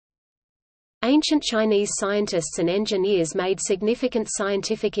Ancient Chinese scientists and engineers made significant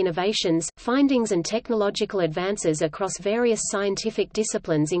scientific innovations, findings and technological advances across various scientific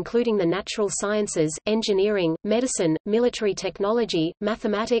disciplines including the natural sciences, engineering, medicine, military technology,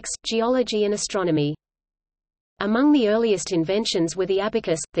 mathematics, geology and astronomy. Among the earliest inventions were the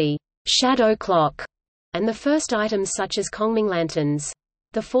abacus, the shadow clock, and the first items such as Kongming lanterns.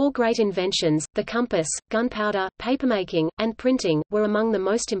 The four great inventions, the compass, gunpowder, papermaking, and printing, were among the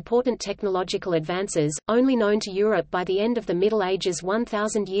most important technological advances, only known to Europe by the end of the Middle Ages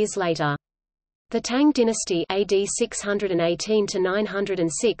 1,000 years later. The Tang Dynasty AD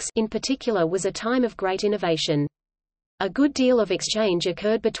 618–906 in particular was a time of great innovation. A good deal of exchange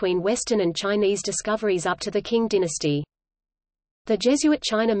occurred between Western and Chinese discoveries up to the Qing dynasty. The Jesuit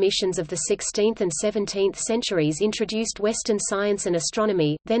China missions of the 16th and 17th centuries introduced Western science and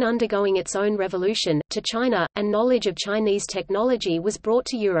astronomy, then undergoing its own revolution, to China, and knowledge of Chinese technology was brought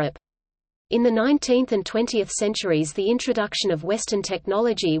to Europe. In the 19th and 20th centuries, the introduction of Western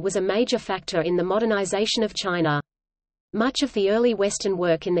technology was a major factor in the modernization of China. Much of the early Western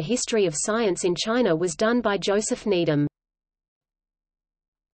work in the history of science in China was done by Joseph Needham.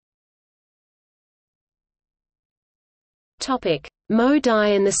 Mo Dai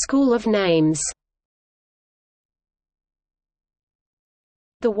and the School of Names.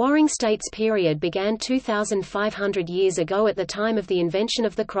 The Warring States period began 2,500 years ago at the time of the invention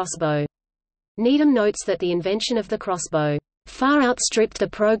of the crossbow. Needham notes that the invention of the crossbow far outstripped the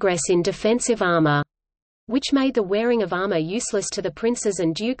progress in defensive armor, which made the wearing of armor useless to the princes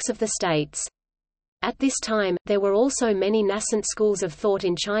and dukes of the states. At this time, there were also many nascent schools of thought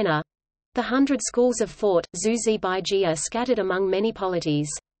in China. The 100 schools of thought, Zhuzi Bai Jia, scattered among many polities.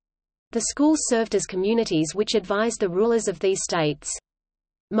 The schools served as communities which advised the rulers of these states.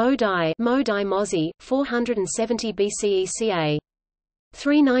 Mo Dai Mozi, 470 BCE ca.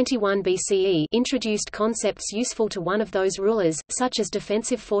 391 BCE introduced concepts useful to one of those rulers, such as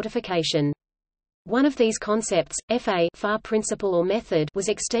defensive fortification. One of these concepts, far principle or method, was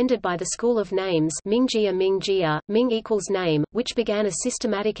extended by the School of Names Mingjia, Ming equals name, which began a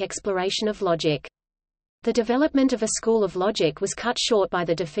systematic exploration of logic. The development of a school of logic was cut short by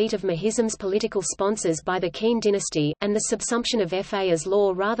the defeat of Mahism's political sponsors by the Qin dynasty, and the subsumption of Fa as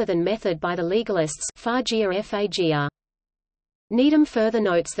law rather than method by the legalists Fa Jia. Needham further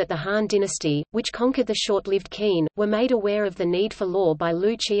notes that the Han Dynasty, which conquered the short-lived Qin, were made aware of the need for law by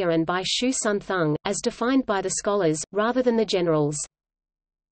Lu Qia and by Shu Sun Thung, as defined by the scholars, rather than the generals.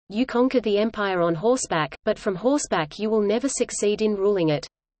 You conquered the empire on horseback, but from horseback you will never succeed in ruling it.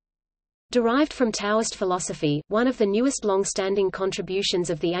 Derived from Taoist philosophy, one of the newest long-standing contributions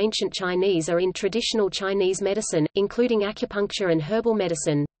of the ancient Chinese are in traditional Chinese medicine, including acupuncture and herbal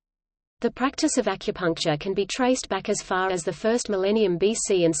medicine. The practice of acupuncture can be traced back as far as the first millennium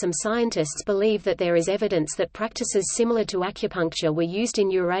BC, and some scientists believe that there is evidence that practices similar to acupuncture were used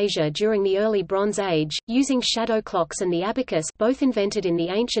in Eurasia during the early Bronze Age, using shadow clocks and the abacus, both invented in the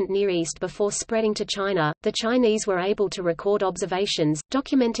ancient Near East before spreading to China. The Chinese were able to record observations,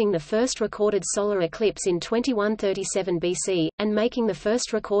 documenting the first recorded solar eclipse in 2137 BC, and making the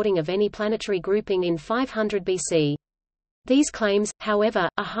first recording of any planetary grouping in 500 BC. These claims, however,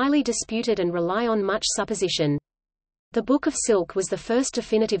 are highly disputed and rely on much supposition. The Book of Silk was the first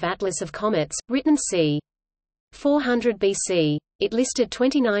definitive atlas of comets, written c. 400 BC. It listed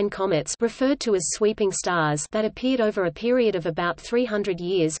 29 comets, referred to as sweeping stars, that appeared over a period of about 300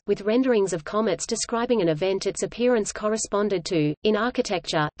 years, with renderings of comets describing an event its appearance corresponded to. In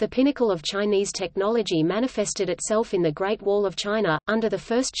architecture, the pinnacle of Chinese technology manifested itself in the Great Wall of China, under the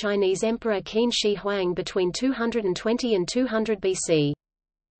first Chinese emperor Qin Shi Huang between 220 and 200 BC.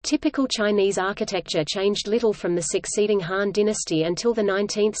 Typical Chinese architecture changed little from the succeeding Han Dynasty until the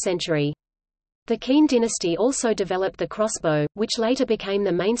 19th century. The Qin dynasty also developed the crossbow, which later became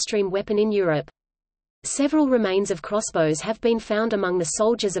the mainstream weapon in Europe. Several remains of crossbows have been found among the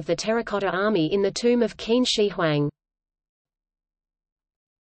soldiers of the Terracotta Army in the tomb of Qin Shi Huang.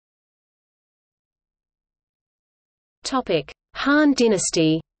 Han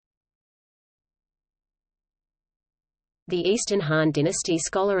Dynasty. The Eastern Han Dynasty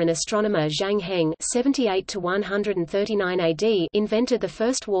scholar and astronomer Zhang Heng (78–139 AD) invented the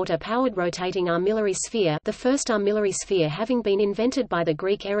first water-powered rotating armillary sphere, the first armillary sphere having been invented by the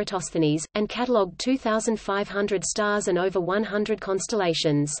Greek Eratosthenes, and catalogued 2,500 stars and over 100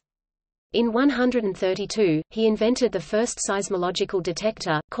 constellations. In 132, he invented the first seismological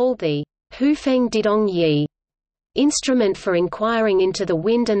detector, called the Hufeng Didong Yi, instrument for inquiring into the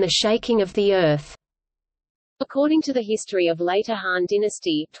wind and the shaking of the earth. According to the history of later Han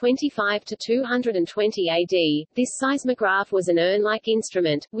Dynasty 25 to 220 AD, this seismograph was an urn-like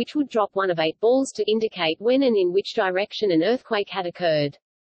instrument, which would drop one of 8 balls to indicate when and in which direction an earthquake had occurred.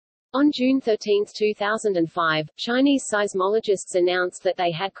 On June 13, 2005, Chinese seismologists announced that they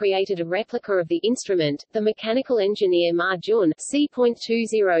had created a replica of the instrument. The mechanical engineer Ma Jun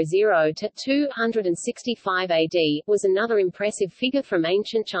c.200 to 265 AD was another impressive figure from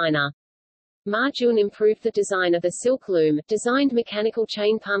ancient China. Ma Jun improved the design of the silk loom, designed mechanical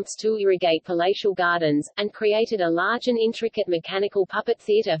chain pumps to irrigate palatial gardens, and created a large and intricate mechanical puppet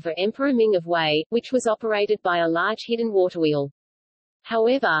theatre for Emperor Ming of Wei, which was operated by a large hidden water wheel.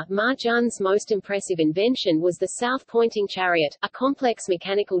 However, Ma Jun's most impressive invention was the south-pointing chariot, a complex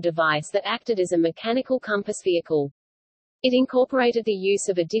mechanical device that acted as a mechanical compass vehicle. It incorporated the use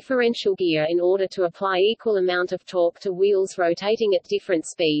of a differential gear in order to apply equal amount of torque to wheels rotating at different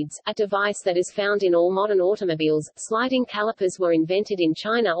speeds, a device that is found in all modern automobiles. Sliding calipers were invented in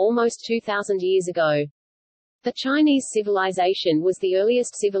China almost 2,000 years ago. The Chinese civilization was the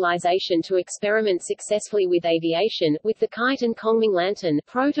earliest civilization to experiment successfully with aviation, with the kite and Kongming lantern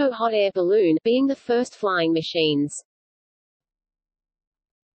proto-hot air balloon being the first flying machines.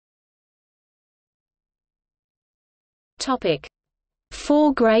 Topic: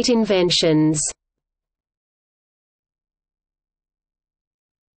 4 Great Inventions.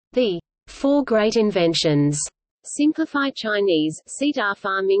 The 4 Great Inventions. Simplified Chinese, Sida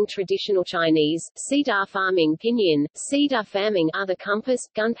Farming Traditional Chinese, Sida Farming Pinyin, Sida Farming are the compass,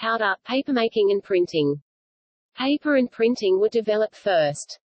 gunpowder, papermaking and printing. Paper and printing were developed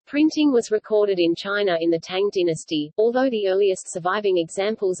first. Printing was recorded in China in the Tang Dynasty, although the earliest surviving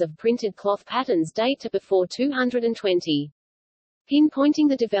examples of printed cloth patterns date to before 220. Pinpointing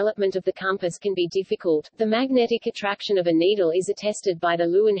the development of the compass can be difficult. The magnetic attraction of a needle is attested by the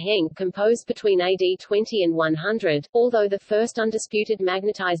Luan Heng, composed between AD 20 and 100, although the first undisputed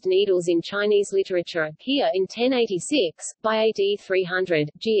magnetized needles in Chinese literature appear in 1086. By AD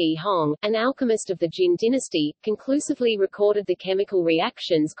 300, Ji Hong, an alchemist of the Jin dynasty, conclusively recorded the chemical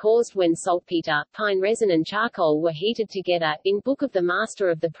reactions caused when saltpeter, pine resin and charcoal were heated together, in Book of the Master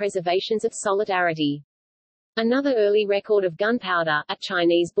of the Preservations of Solidarity. Another early record of gunpowder, a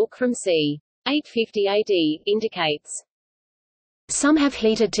Chinese book from c. 850 AD, indicates, "Some have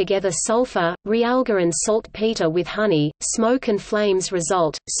heated together sulfur, realgar and saltpeter with honey, smoke and flames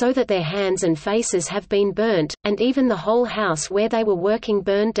result, so that their hands and faces have been burnt, and even the whole house where they were working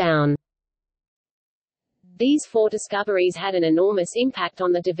burned down." These 4 discoveries had an enormous impact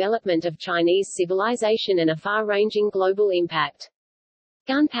on the development of Chinese civilization and a far-ranging global impact.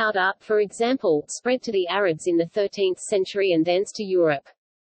 Gunpowder, for example, spread to the Arabs in the 13th century and thence to Europe.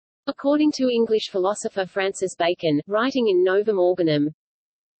 According to English philosopher Francis Bacon, writing in Novum Organum,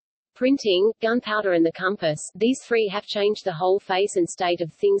 printing, gunpowder and the compass, these 3 have changed the whole face and state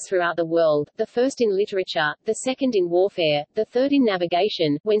of things throughout the world, the first in literature, the second in warfare, the third in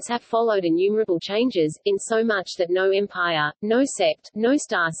navigation, whence have followed innumerable changes, in so much that no empire, no sect, no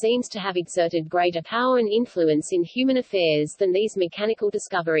star seems to have exerted greater power and influence in human affairs than these mechanical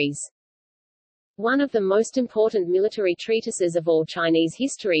discoveries. One of the most important military treatises of all Chinese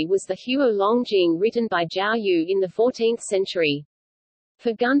history was the Huo Longjing written by Zhao Yu in the 14th century.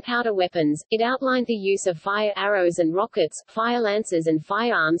 For gunpowder weapons, it outlined the use of fire arrows and rockets, fire lances and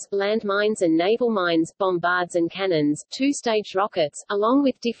firearms, land mines and naval mines, bombards and cannons, 2-stage rockets, along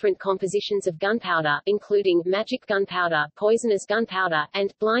with different compositions of gunpowder, including magic gunpowder, poisonous gunpowder,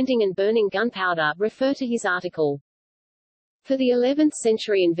 and blinding and burning gunpowder. Refer to his article. For the 11th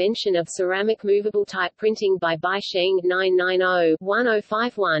century invention of ceramic movable type printing by Bai Sheng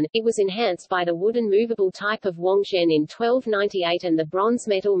 990-1051, it was enhanced by the wooden movable type of Wang Zhen in 1298 and the bronze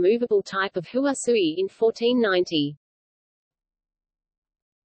metal movable type of Hua Sui in 1490.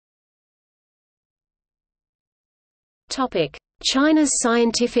 Topic: China's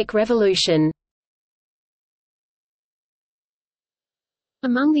scientific revolution.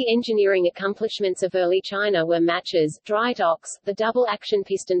 Among the engineering accomplishments of early China were matches, dry docks, the double-action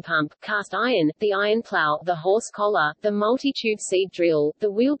piston pump, cast iron, the iron plow, the horse collar, the multi-tube seed drill, the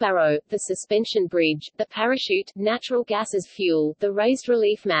wheelbarrow, the suspension bridge, the parachute, natural gas as fuel, the raised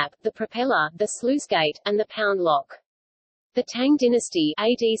relief map, the propeller, the sluice gate, and the pound lock. The Tang Dynasty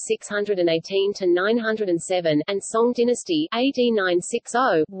AD 618–907 and Song Dynasty AD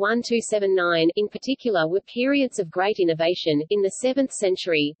 960–1279 in particular were periods of great innovation. In the 7th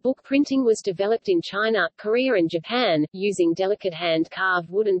century, book printing was developed in China, Korea and Japan, using delicate hand-carved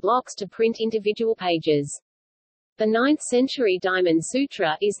wooden blocks to print individual pages. The 9th century Diamond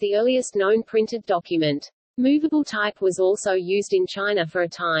Sutra is the earliest known printed document. Movable type was also used in China for a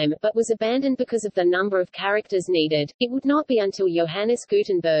time, but was abandoned because of the number of characters needed. It would not be until Johannes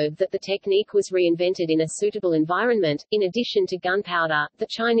Gutenberg that the technique was reinvented in a suitable environment. In addition to gunpowder, the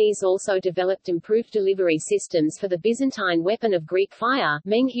Chinese also developed improved delivery systems for the Byzantine weapon of Greek fire,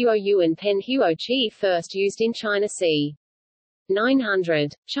 Meng Huo Yu and Pen Huo Qi, first used in China c.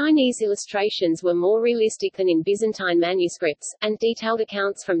 900. Chinese illustrations were more realistic than in Byzantine manuscripts, and detailed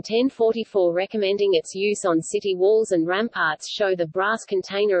accounts from 1044 recommending its use on city walls and ramparts show the brass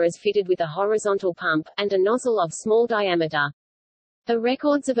container as fitted with a horizontal pump, and a nozzle of small diameter. The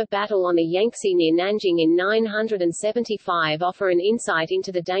records of a battle on the Yangtze near Nanjing in 975 offer an insight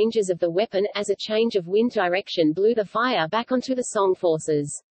into the dangers of the weapon, as a change of wind direction blew the fire back onto the Song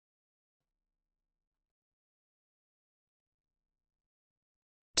forces.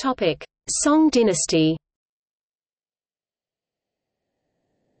 Topic: Song Dynasty.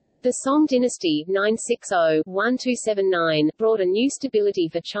 The Song Dynasty 960-1279 brought a new stability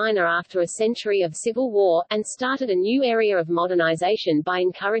for China after a century of civil war, and started a new area of modernization by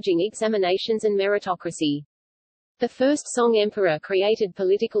encouraging examinations and meritocracy. The first Song emperor created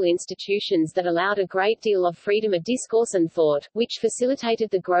political institutions that allowed a great deal of freedom of discourse and thought, which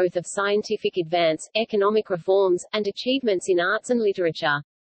facilitated the growth of scientific advance, economic reforms, and achievements in arts and literature.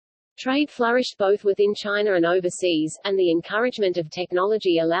 Trade flourished both within China and overseas, and the encouragement of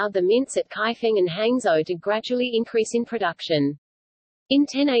technology allowed the mints at Kaifeng and Hangzhou to gradually increase in production. In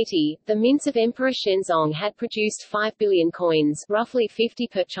 1080, the mints of Emperor Shenzong had produced 5 billion coins, roughly 50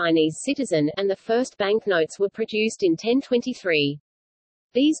 per Chinese citizen, and the first banknotes were produced in 1023.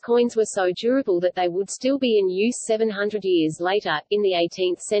 These coins were so durable that they would still be in use 700 years later. In the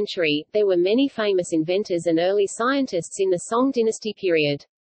 18th century, there were many famous inventors and early scientists in the Song Dynasty period.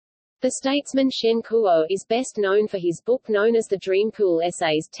 The statesman Shen Kuo is best known for his book known as the Dream Pool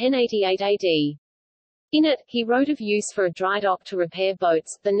Essays 1088 AD. In it, he wrote of use for a dry dock to repair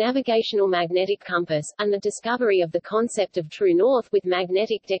boats, the navigational magnetic compass, and the discovery of the concept of true north with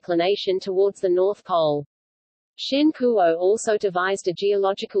magnetic declination towards the North Pole. Shen Kuo also devised a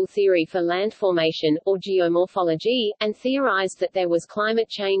geological theory for land formation, or geomorphology, and theorized that there was climate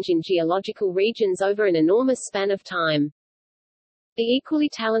change in geological regions over an enormous span of time. The equally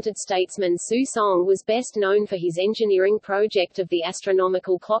talented statesman Su Song was best known for his engineering project of the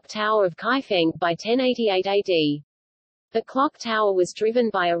astronomical clock tower of Kaifeng by 1088 AD. The clock tower was driven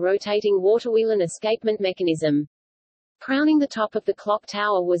by a rotating water wheel and escapement mechanism. Crowning the top of the clock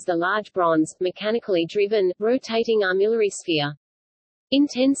tower was the large bronze, mechanically driven, rotating armillary sphere. In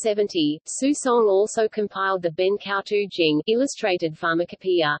 1070, Su Song also compiled the Ben Cao Tu Jing illustrated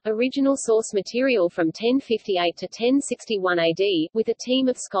Pharmacopoeia, original source material from 1058 to 1061 AD, with a team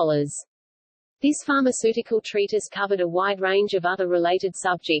of scholars. This pharmaceutical treatise covered a wide range of other related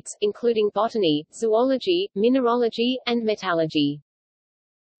subjects, including botany, zoology, mineralogy, and metallurgy.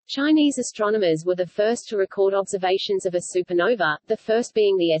 Chinese astronomers were the first to record observations of a supernova, the first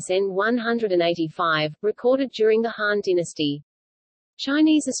being the SN 185, recorded during the Han Dynasty.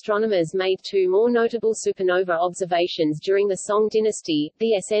 Chinese astronomers made two more notable supernova observations during the Song Dynasty,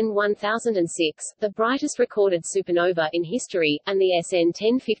 the SN 1006, the brightest recorded supernova in history, and the SN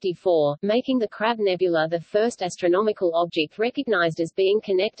 1054, making the Crab Nebula the first astronomical object recognized as being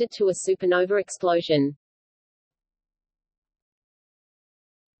connected to a supernova explosion.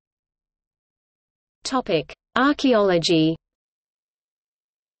 Topic: Archaeology.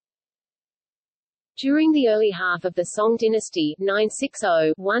 During the early half of the Song Dynasty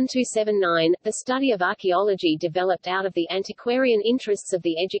 960-1279, the study of archaeology developed out of the antiquarian interests of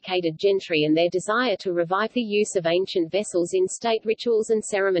the educated gentry and their desire to revive the use of ancient vessels in state rituals and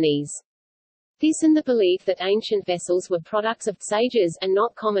ceremonies. This and the belief that ancient vessels were products of sages and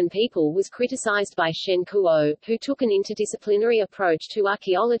not common people was criticized by Shen Kuo, who took an interdisciplinary approach to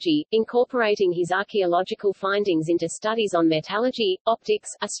archaeology, incorporating his archaeological findings into studies on metallurgy,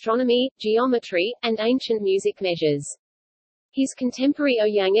 optics, astronomy, geometry, and ancient music measures. His contemporary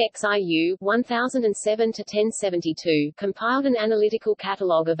Ouyang Xiu 1007-1072 compiled an analytical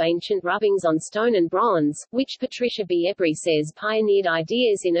catalogue of ancient rubbings on stone and bronze, which Patricia B. Ebry says pioneered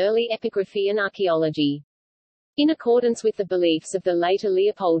ideas in early epigraphy and archaeology. In accordance with the beliefs of the later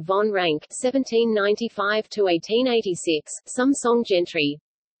Leopold von Ranke (1795–1886), some Song gentry,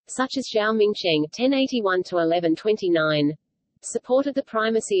 such as Zhao Mingcheng (1081–1129), supported the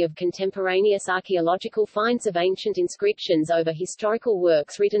primacy of contemporaneous archaeological finds of ancient inscriptions over historical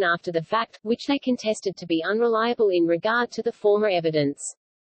works written after the fact, which they contested to be unreliable in regard to the former evidence.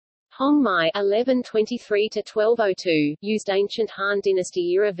 Hong Mai (1123–1202) used ancient Han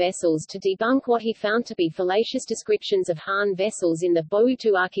Dynasty-era vessels to debunk what he found to be fallacious descriptions of Han vessels in the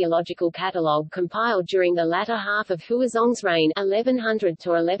Bohutu archaeological catalogue compiled during the latter half of Huazong's reign 1100 to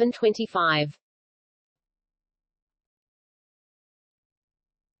 1125.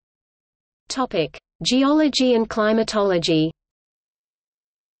 Topic: Geology and climatology.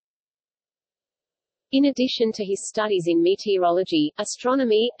 In addition to his studies in meteorology,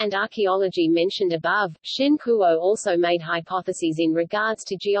 astronomy, and archaeology mentioned above, Shen Kuo also made hypotheses in regards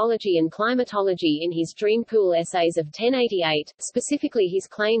to geology and climatology in his Dream Pool essays of 1088, specifically his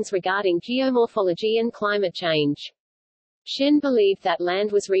claims regarding geomorphology and climate change. Shen believed that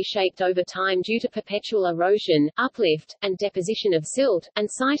land was reshaped over time due to perpetual erosion, uplift, and deposition of silt, and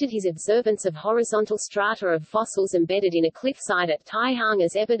cited his observance of horizontal strata of fossils embedded in a cliffside at Taihang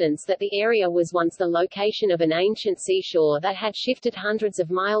as evidence that the area was once the location of an ancient seashore that had shifted hundreds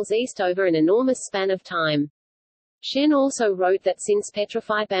of miles east over an enormous span of time. Shen also wrote that since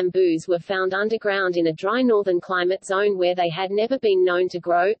petrified bamboos were found underground in a dry northern climate zone where they had never been known to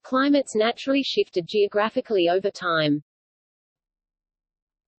grow, climates naturally shifted geographically over time.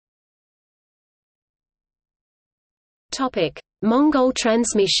 Topic: Mongol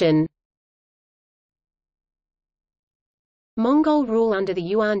transmission. Mongol rule under the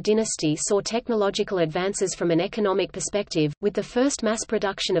Yuan dynasty saw technological advances from an economic perspective, with the first mass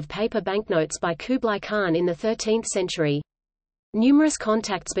production of paper banknotes by Kublai Khan in the 13th century. Numerous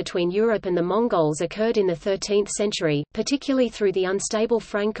contacts between Europe and the Mongols occurred in the 13th century, particularly through the unstable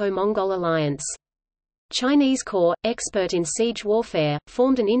Franco-Mongol alliance. Chinese corps, expert in siege warfare,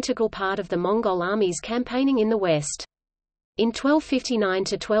 formed an integral part of the Mongol armies campaigning in the west. In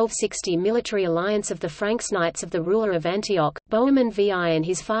 1259–1260 military alliance of the Franks Knights of the ruler of Antioch, Bohemond VI and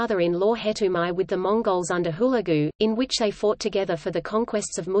his father-in-law Hetumai with the Mongols under Hulagu, in which they fought together for the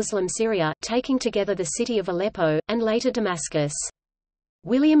conquests of Muslim Syria, taking together the city of Aleppo, and later Damascus.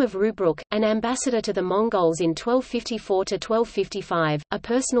 William of Rubruck, an ambassador to the Mongols in 1254–1255, a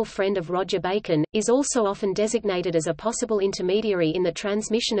personal friend of Roger Bacon, is also often designated as a possible intermediary in the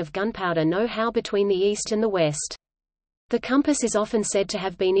transmission of gunpowder know-how between the East and the West. The compass is often said to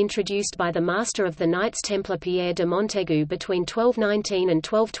have been introduced by the master of the Knights Templar Pierre de Montaigu between 1219 and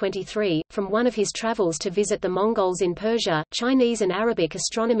 1223. From one of his travels to visit the Mongols in Persia, Chinese and Arabic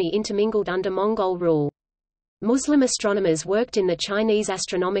astronomy intermingled under Mongol rule. Muslim astronomers worked in the Chinese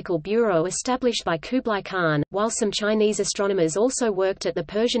Astronomical Bureau established by Kublai Khan, while some Chinese astronomers also worked at the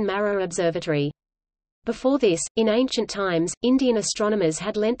Persian Maragh Observatory. Before this, in ancient times, Indian astronomers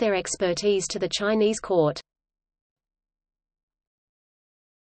had lent their expertise to the Chinese court.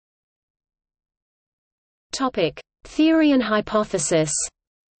 Topic: Theory and hypothesis.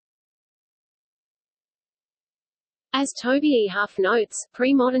 As Toby E. Huff notes,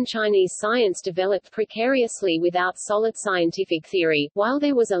 pre-modern Chinese science developed precariously without solid scientific theory, while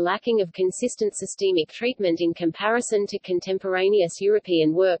there was a lacking of consistent systemic treatment in comparison to contemporaneous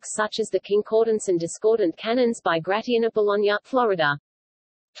European works such as the Concordance and Discordant Canons by Gratian of Bologna, Florida.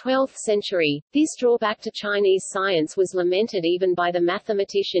 12th century. This drawback to Chinese science was lamented even by the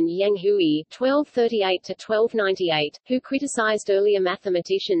mathematician Yang Hui (1238–1298), who criticized earlier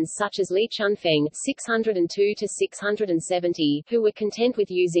mathematicians such as Li Chunfeng (602–670), who were content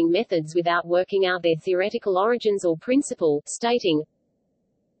with using methods without working out their theoretical origins or principle, stating,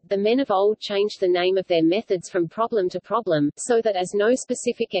 "The men of old changed the name of their methods from problem to problem, so that as no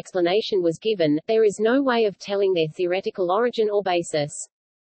specific explanation was given, there is no way of telling their theoretical origin or basis."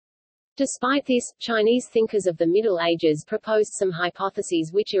 Despite this, Chinese thinkers of the Middle Ages proposed some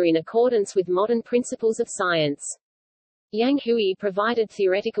hypotheses which are in accordance with modern principles of science. Yang Hui provided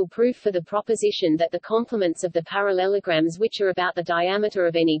theoretical proof for the proposition that the complements of the parallelograms which are about the diameter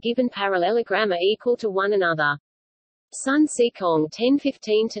of any given parallelogram are equal to one another. Sun Sikong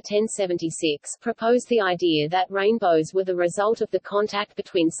 (1015–1076) proposed the idea that rainbows were the result of the contact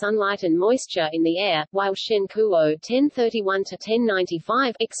between sunlight and moisture in the air, while Shen Kuo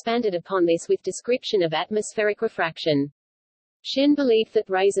 (1031–1095) expanded upon this with description of atmospheric refraction. Shen believed that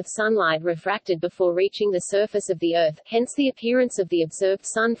rays of sunlight refracted before reaching the surface of the Earth, hence the appearance of the observed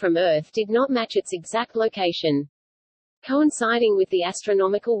Sun from Earth did not match its exact location. Coinciding with the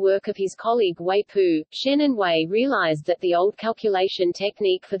astronomical work of his colleague Wei Pu, Shen and Wei realized that the old calculation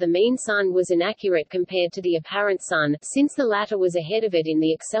technique for the mean sun was inaccurate compared to the apparent sun, since the latter was ahead of it in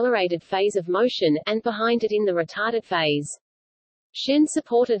the accelerated phase of motion, and behind it in the retarded phase. Shen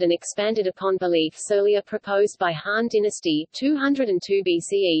supported and expanded upon beliefs earlier proposed by Han Dynasty 202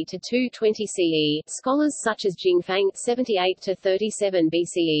 BCE to 220 CE, scholars such as Jingfang 78 to 37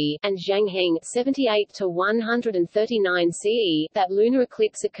 BCE and Zhang Heng 78 to 139 CE that lunar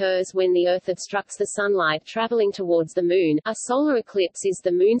eclipse occurs when the Earth obstructs the sunlight traveling towards the Moon. A solar eclipse is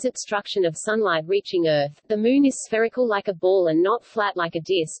the Moon's obstruction of sunlight reaching Earth. The Moon is spherical like a ball and not flat like a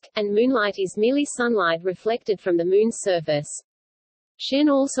disk, and moonlight is merely sunlight reflected from the Moon's surface. Shen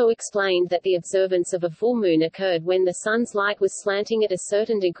also explained that the observance of a full moon occurred when the sun's light was slanting at a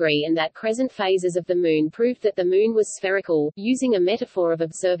certain degree and that crescent phases of the moon proved that the moon was spherical, using a metaphor of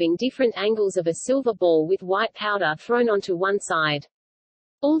observing different angles of a silver ball with white powder thrown onto one side.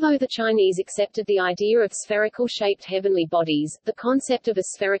 Although the Chinese accepted the idea of spherical-shaped heavenly bodies, the concept of a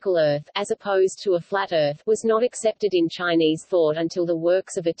spherical Earth, as opposed to a flat Earth, was not accepted in Chinese thought until the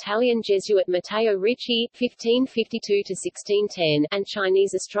works of Italian Jesuit Matteo Ricci (1552–1610) and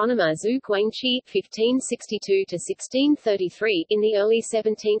Chinese astronomer Zhu Guangqi (1562–1633) in the early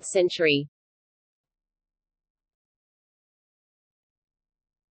 17th century.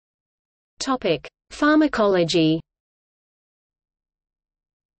 Topic: Pharmacology.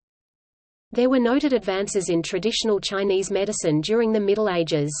 There were noted advances in traditional Chinese medicine during the Middle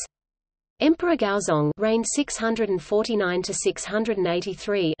Ages. Emperor Gaozong reigned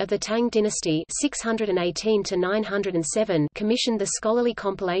 649–683 of the Tang Dynasty 618–907 commissioned the scholarly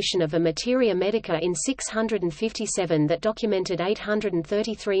compilation of a Materia Medica in 657 that documented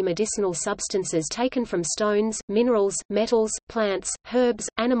 833 medicinal substances taken from stones, minerals, metals, plants, herbs,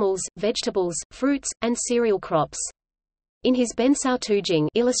 animals, vegetables, fruits, and cereal crops. In his Bensao Tujing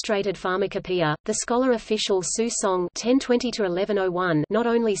illustrated pharmacopoeia, the scholar official Su Song (1020–1101) not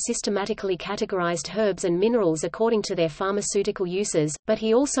only systematically categorized herbs and minerals according to their pharmaceutical uses, but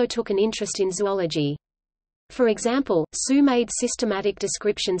he also took an interest in zoology. For example, Su made systematic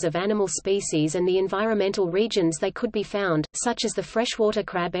descriptions of animal species and the environmental regions they could be found, such as the freshwater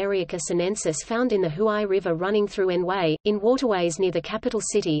crab Eriacus sinensis found in the Huai River running through Anhui, in waterways near the capital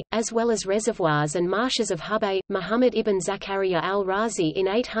city, as well as reservoirs and marshes of Hubei. Muhammad ibn Zakaria al-Razi in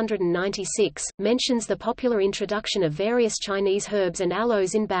 896, mentions the popular introduction of various Chinese herbs and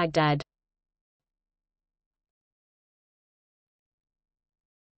aloes in Baghdad.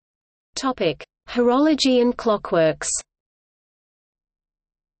 Horology and clockworks.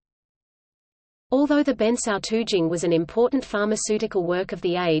 Although the Bensao Tujing was an important pharmaceutical work of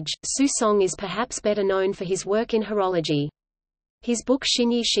the age, Su Song is perhaps better known for his work in horology. His book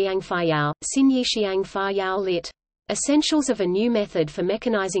Xinyi Xiang Fayao, Xinyi Xiang Fayao lit. Essentials of a New Method for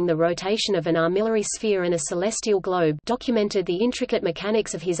Mechanizing the Rotation of an Armillary Sphere and a Celestial Globe documented the intricate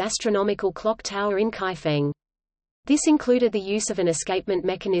mechanics of his astronomical clock tower in Kaifeng. This included the use of an escapement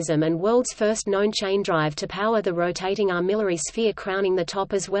mechanism and world's first known chain drive to power the rotating armillary sphere crowning the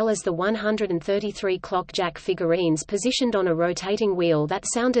top, as well as the 133 clock jack figurines positioned on a rotating wheel that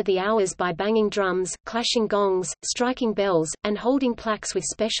sounded the hours by banging drums, clashing gongs, striking bells, and holding plaques with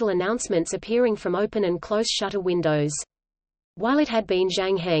special announcements appearing from open and close shutter windows. While it had been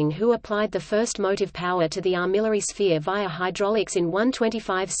Zhang Heng who applied the first motive power to the armillary sphere via hydraulics in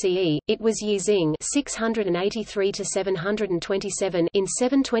 125 CE, it was Yi Xing (683–727) in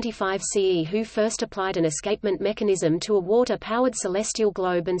 725 CE who first applied an escapement mechanism to a water-powered celestial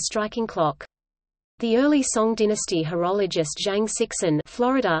globe and striking clock. The early Song Dynasty horologist Zhang Sixun,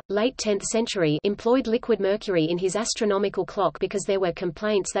 Florida, late 10th century, employed liquid mercury in his astronomical clock because there were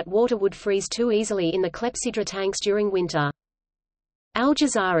complaints that water would freeze too easily in the clepsydra tanks during winter.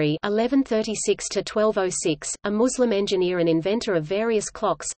 Al-Jazari (1136–1206), a Muslim engineer and inventor of various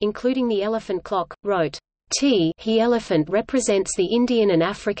clocks, including the elephant clock, wrote, He elephant represents the Indian and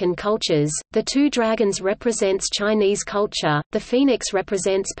African cultures, the two dragons represents Chinese culture, the phoenix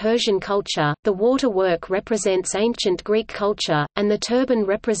represents Persian culture, the water work represents ancient Greek culture, and the turban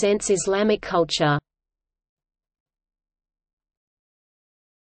represents Islamic culture.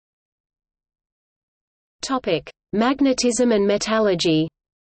 Magnetism and metallurgy.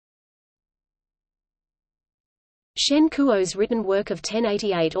 Shen Kuo's written work of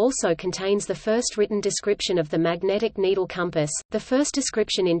 1088 also contains the first written description of the magnetic needle compass, the first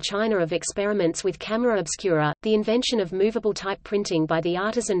description in China of experiments with camera obscura, the invention of movable type printing by the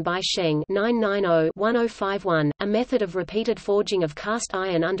artisan Bai Sheng 990-1051, a method of repeated forging of cast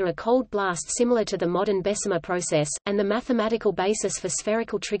iron under a cold blast similar to the modern Bessemer process, and the mathematical basis for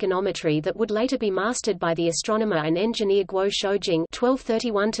spherical trigonometry that would later be mastered by the astronomer and engineer Guo Shoujing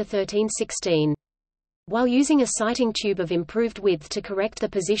 1231–1316. While using a sighting tube of improved width to correct the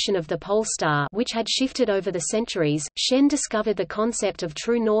position of the pole star, which had shifted over the centuries, Shen discovered the concept of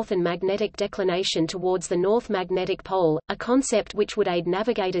true north and magnetic declination towards the north magnetic pole, a concept which would aid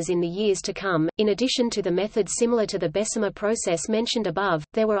navigators in the years to come. In addition to the method similar to the Bessemer process mentioned above,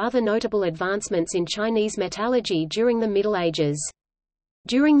 there were other notable advancements in Chinese metallurgy during the Middle Ages.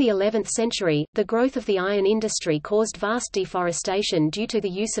 During the 11th century, the growth of the iron industry caused vast deforestation due to the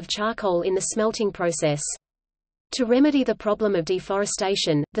use of charcoal in the smelting process. To remedy the problem of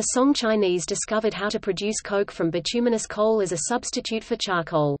deforestation, the Song Chinese discovered how to produce coke from bituminous coal as a substitute for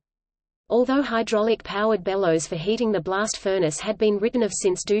charcoal. Although hydraulic-powered bellows for heating the blast furnace had been written of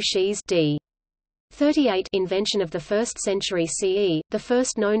since Du Shi's d. 38 invention of the 1st century CE, the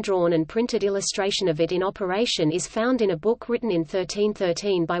first known drawn and printed illustration of it in operation is found in a book written in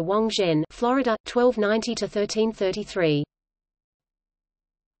 1313 by Wang Zhen, Florida, 1290–1333.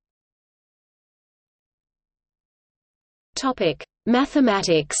 Topic: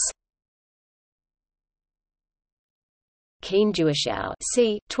 Mathematics. Qin Juoshao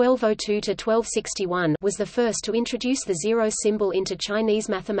c. 1202–1261 was the first to introduce the zero symbol into Chinese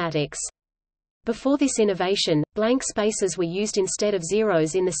mathematics. Before this innovation, blank spaces were used instead of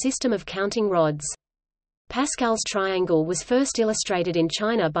zeros in the system of counting rods. Pascal's triangle was first illustrated in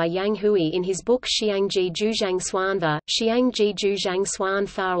China by Yang Hui in his book Xiangji Zhuzhang Xuanfa, Xiangji Zhuzhang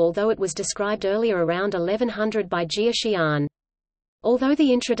Xuanfa, although it was described earlier around 1100 by Jia Xian. Although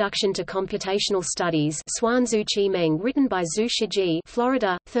the Introduction to Computational Studies Xuanzu Qimeng written by Zhu Shiji,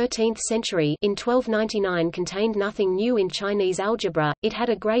 Florida, 13th century in 1299 contained nothing new in Chinese algebra, it had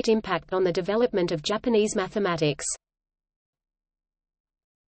a great impact on the development of Japanese mathematics.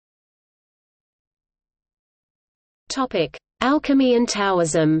 Topic: Alchemy and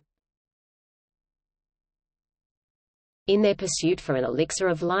Taoism. In their pursuit for an elixir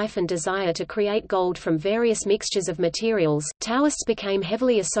of life and desire to create gold from various mixtures of materials, Taoists became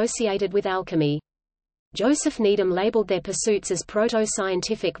heavily associated with alchemy. Joseph Needham labeled their pursuits as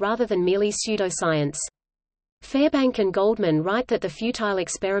proto-scientific rather than merely pseudoscience. Fairbank and Goldman write that the futile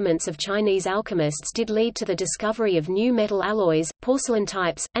experiments of Chinese alchemists did lead to the discovery of new metal alloys, porcelain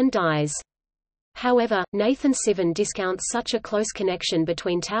types, and dyes. However, Nathan Sivan discounts such a close connection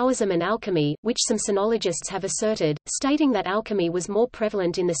between Taoism and alchemy, which some sinologists have asserted, stating that alchemy was more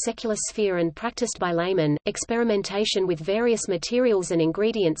prevalent in the secular sphere and practiced by laymen. Experimentation with various materials and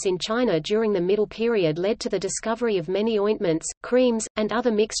ingredients in China during the Middle Period led to the discovery of many ointments, creams, and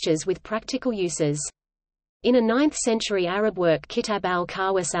other mixtures with practical uses. In a 9th-century Arab work Kitab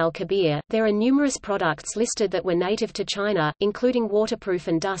al-Khawas al-Kabir, there are numerous products listed that were native to China, including waterproof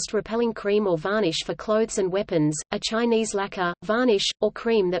and dust-repelling cream or varnish for clothes and weapons, a Chinese lacquer, varnish, or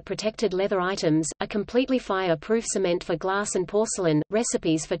cream that protected leather items, a completely fire-proof cement for glass and porcelain,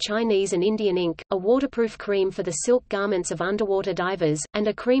 recipes for Chinese and Indian ink, a waterproof cream for the silk garments of underwater divers, and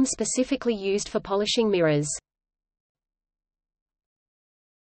a cream specifically used for polishing mirrors.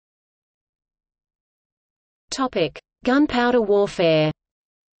 Topic: Gunpowder warfare.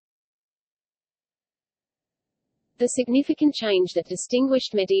 The significant change that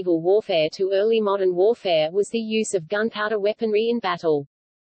distinguished medieval warfare to early modern warfare was the use of gunpowder weaponry in battle.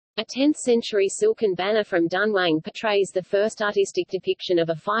 A 10th-century silken banner from Dunhuang portrays the first artistic depiction of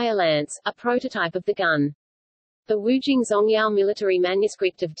a fire lance, a prototype of the gun. The Wujing Zongyao military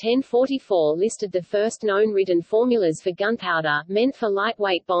manuscript of 1044 listed the first known written formulas for gunpowder, meant for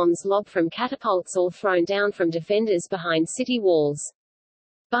lightweight bombs lobbed from catapults or thrown down from defenders behind city walls.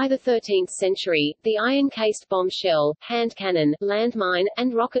 By the 13th century, the iron-cased bomb shell, hand cannon, landmine,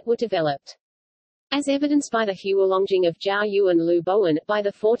 and rocket were developed. As evidenced by the Huolongjing of Zhao Yu and Lu Bowen, by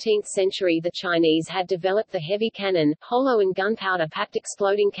the 14th century the Chinese had developed the heavy cannon, hollow and gunpowder-packed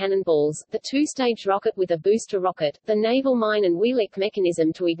exploding cannonballs, the two-stage rocket with a booster rocket, the naval mine and wheel-lock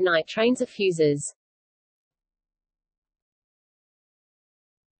mechanism to ignite trains of fuses.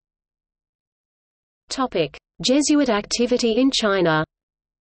 Topic: Jesuit activity in China.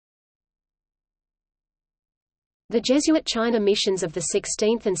 The Jesuit China missions of the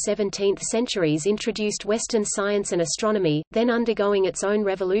 16th and 17th centuries introduced Western science and astronomy, then undergoing its own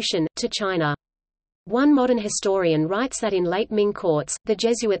revolution, to China. One modern historian writes that in late Ming courts, the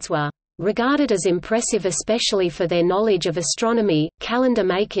Jesuits were regarded as impressive especially for their knowledge of astronomy, calendar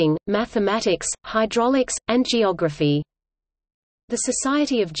making, mathematics, hydraulics, and geography. The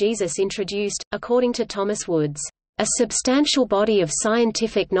Society of Jesus introduced, according to Thomas Woods, a substantial body of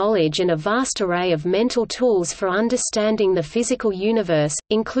scientific knowledge and a vast array of mental tools for understanding the physical universe,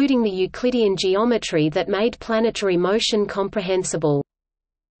 including the Euclidean geometry that made planetary motion comprehensible.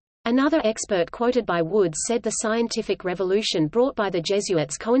 Another expert quoted by Woods said the scientific revolution brought by the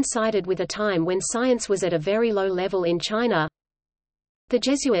Jesuits coincided with a time when science was at a very low level in China. The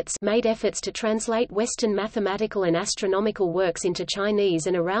Jesuits made efforts to translate Western mathematical and astronomical works into Chinese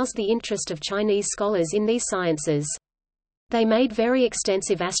and aroused the interest of Chinese scholars in these sciences. They made very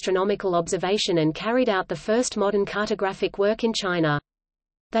extensive astronomical observation and carried out the first modern cartographic work in China.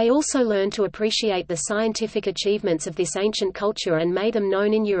 They also learned to appreciate the scientific achievements of this ancient culture and made them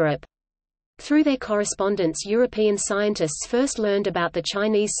known in Europe. Through their correspondence, European scientists first learned about the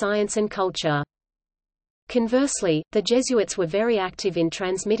Chinese science and culture. Conversely, the Jesuits were very active in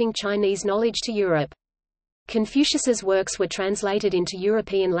transmitting Chinese knowledge to Europe. Confucius's works were translated into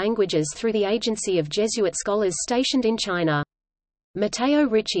European languages through the agency of Jesuit scholars stationed in China. Matteo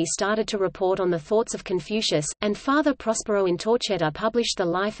Ricci started to report on the thoughts of Confucius, and Father Prospero Intorchetta published the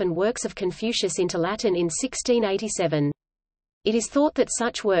life and works of Confucius into Latin in 1687. It is thought that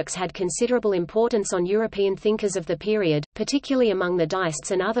such works had considerable importance on European thinkers of the period, particularly among the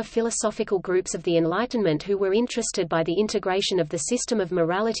Deists and other philosophical groups of the Enlightenment who were interested by the integration of the system of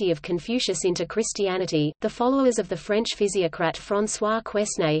morality of Confucius into Christianity. The followers of the French physiocrat François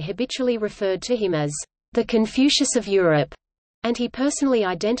Quesnay habitually referred to him as the Confucius of Europe, and he personally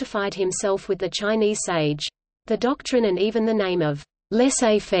identified himself with the Chinese sage. The doctrine and even the name of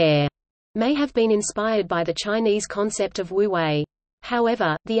laissez-faire may have been inspired by the Chinese concept of wu wei.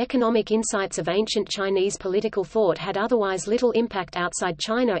 However, the economic insights of ancient Chinese political thought had otherwise little impact outside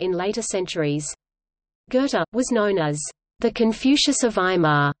China in later centuries. Goethe was known as the Confucius of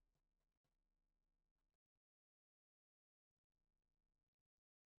Weimar.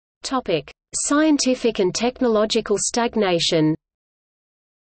 Topic: Scientific and technological stagnation.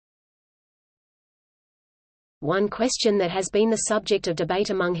 One question that has been the subject of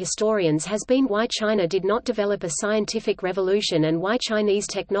debate among historians has been why China did not develop a scientific revolution and why Chinese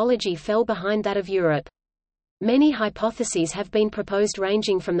technology fell behind that of Europe. Many hypotheses have been proposed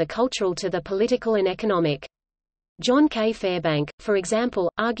ranging from the cultural to the political and economic. John K. Fairbank, for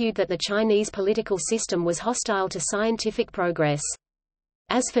example, argued that the Chinese political system was hostile to scientific progress.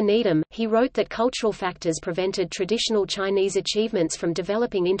 As for Needham, he wrote that cultural factors prevented traditional Chinese achievements from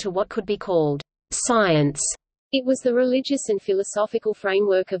developing into what could be called science. It was the religious and philosophical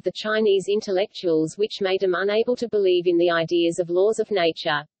framework of the Chinese intellectuals which made them unable to believe in the ideas of laws of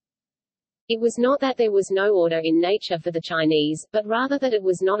nature. It was not that there was no order in nature for the Chinese, but rather that it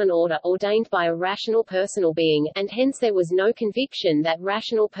was not an order ordained by a rational personal being, and hence there was no conviction that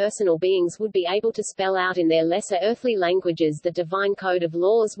rational personal beings would be able to spell out in their lesser earthly languages the divine code of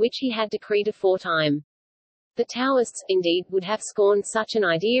laws which he had decreed aforetime. The Taoists, indeed, would have scorned such an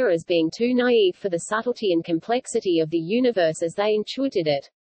idea as being too naive for the subtlety and complexity of the universe as they intuited it.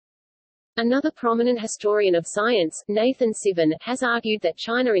 Another prominent historian of science, Nathan Sivan, has argued that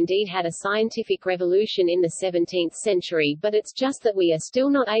China indeed had a scientific revolution in the 17th century, but it's just that we are still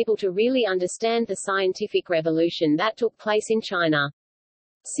not able to really understand the scientific revolution that took place in China.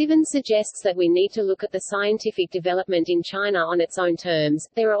 Sivan suggests that we need to look at the scientific development in China on its own terms.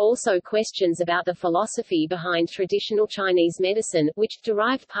 There are also questions about the philosophy behind traditional Chinese medicine, which,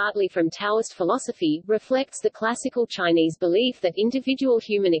 derived partly from Taoist philosophy, reflects the classical Chinese belief that individual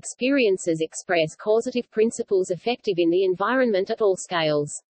human experiences express causative principles effective in the environment at all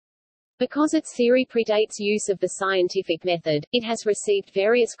scales. Because its theory predates use of the scientific method, it has received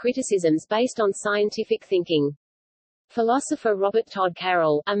various criticisms based on scientific thinking. Philosopher Robert Todd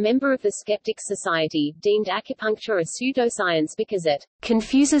Carroll, a member of the Skeptics Society, deemed acupuncture a pseudoscience because it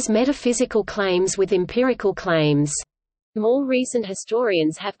confuses metaphysical claims with empirical claims. More recent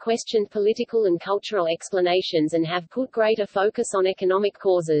historians have questioned political and cultural explanations and have put greater focus on economic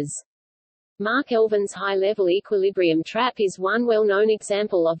causes. Mark Elvin's high-level equilibrium trap is one well-known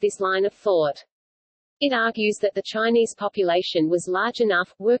example of this line of thought. It argues that the Chinese population was large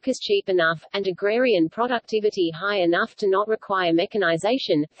enough, workers cheap enough, and agrarian productivity high enough to not require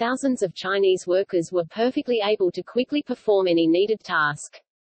mechanization. Thousands of Chinese workers were perfectly able to quickly perform any needed task.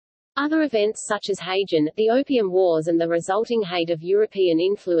 Other events such as Heijin, the Opium Wars and the resulting hate of European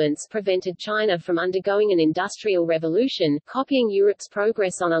influence prevented China from undergoing an industrial revolution. Copying Europe's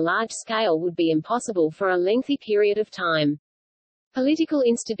progress on a large scale would be impossible for a lengthy period of time. Political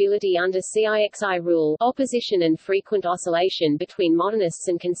instability under CIXI rule, opposition and frequent oscillation between modernists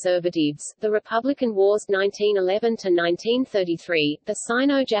and conservatives, the Republican Wars 1911–1933, the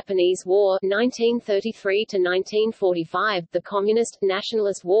Sino-Japanese War 1933–1945, the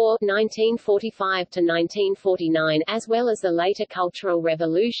Communist-Nationalist War 1945–1949, as well as the later Cultural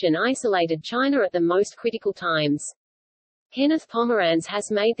Revolution isolated China at the most critical times. Kenneth Pomeranz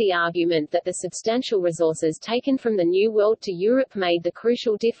has made the argument that the substantial resources taken from the New World to Europe made the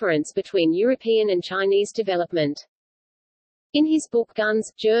crucial difference between European and Chinese development. In his book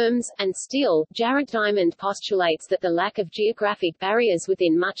Guns, Germs, and Steel, Jared Diamond postulates that the lack of geographic barriers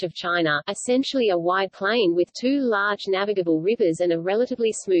within much of China, essentially a wide plain with two large navigable rivers and a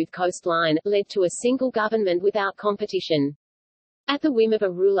relatively smooth coastline, led to a single government without competition. At the whim of a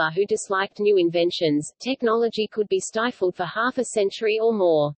ruler who disliked new inventions, technology could be stifled for half a century or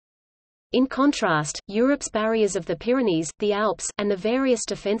more. In contrast, Europe's barriers of the Pyrenees, the Alps, and the various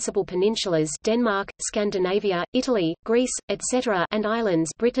defensible peninsulas Denmark, Scandinavia, Italy, Greece, etc. and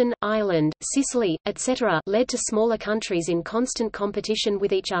islands Britain, Ireland, Sicily, etc. led to smaller countries in constant competition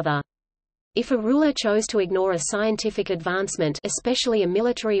with each other. If a ruler chose to ignore a scientific advancement, especially a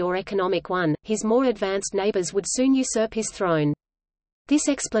military or economic one, his more advanced neighbors would soon usurp his throne. This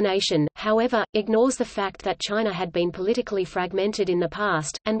explanation, however, ignores the fact that China had been politically fragmented in the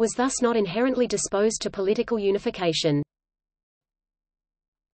past, and was thus not inherently disposed to political unification.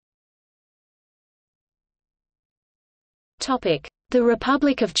 The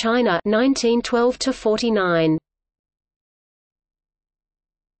Republic of China 1912–49.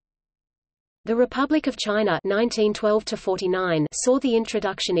 The Republic of China 1912–49 saw the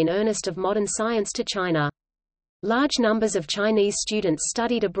introduction in earnest of modern science to China. Large numbers of Chinese students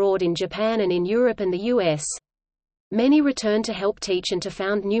studied abroad in Japan and in Europe and the US. Many returned to help teach and to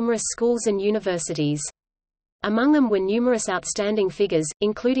found numerous schools and universities. Among them were numerous outstanding figures,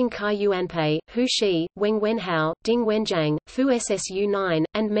 including Cai Yuanpei, Hu Shi, Weng Wenhao, Ding Wenjiang, Fu Ssu-9,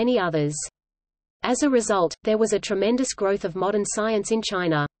 and many others. As a result, there was a tremendous growth of modern science in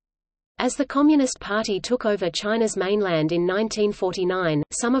China. As the Communist Party took over China's mainland in 1949,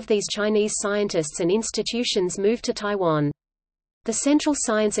 some of these Chinese scientists and institutions moved to Taiwan. The Central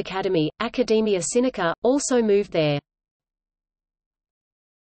Science Academy, Academia Sinica, also moved there.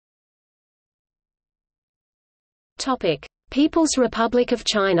 People's Republic of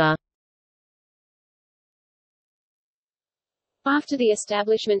China. After the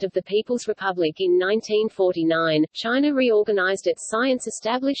establishment of the People's Republic in 1949, China reorganized its science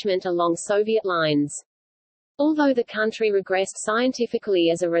establishment along Soviet lines. Although the country regressed scientifically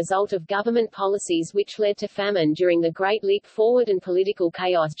as a result of government policies which led to famine during the Great Leap Forward and political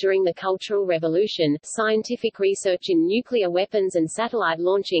chaos during the Cultural Revolution, scientific research in nuclear weapons and satellite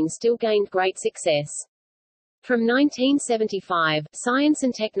launching still gained great success. From 1975, science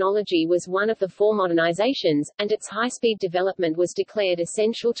and technology was one of the four modernizations, and its high-speed development was declared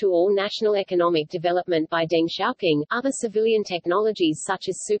essential to all national economic development by Deng Xiaoping. Other civilian technologies such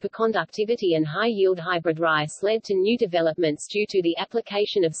as superconductivity and high-yield hybrid rice led to new developments due to the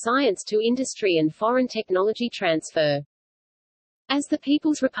application of science to industry and foreign technology transfer. As the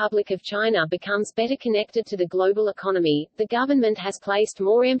People's Republic of China becomes better connected to the global economy, the government has placed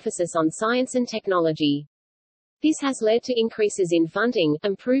more emphasis on science and technology. This has led to increases in funding,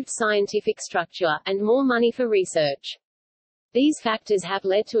 improved scientific structure, and more money for research. These factors have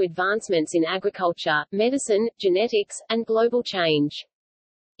led to advancements in agriculture, medicine, genetics, and global change.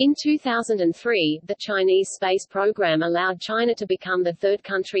 In 2003, the Chinese space program allowed China to become the third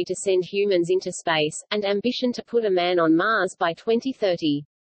country to send humans into space, and ambition to put a man on Mars by 2030.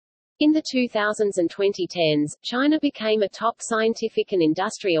 In the 2000s and 2010s, China became a top scientific and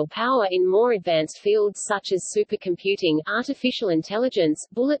industrial power in more advanced fields such as supercomputing, artificial intelligence,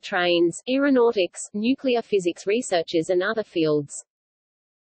 bullet trains, aeronautics, nuclear physics researches and other fields.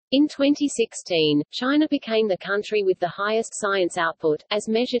 In 2016, China became the country with the highest science output, as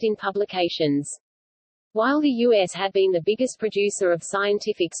measured in publications. While the US had been the biggest producer of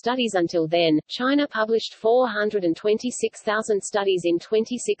scientific studies until then, China published 426,000 studies in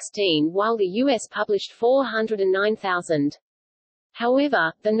 2016 while the US published 409,000.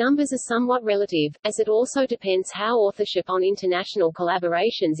 However, the numbers are somewhat relative, as it also depends how authorship on international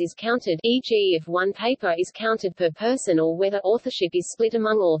collaborations is counted, e.g. if one paper is counted per person or whether authorship is split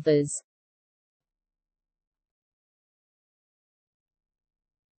among authors.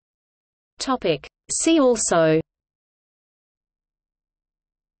 See also: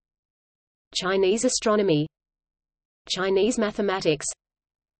 Chinese astronomy, Chinese mathematics,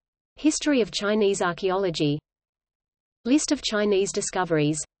 History of Chinese archaeology, List of Chinese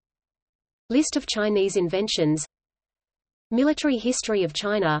discoveries, List of Chinese inventions, Military history of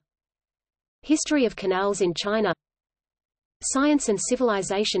China, History of canals in China, Science and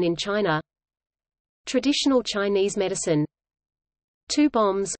civilization in China, Traditional Chinese medicine, 2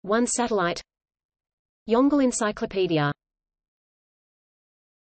 bombs, 1 satellite, Yongle Encyclopedia.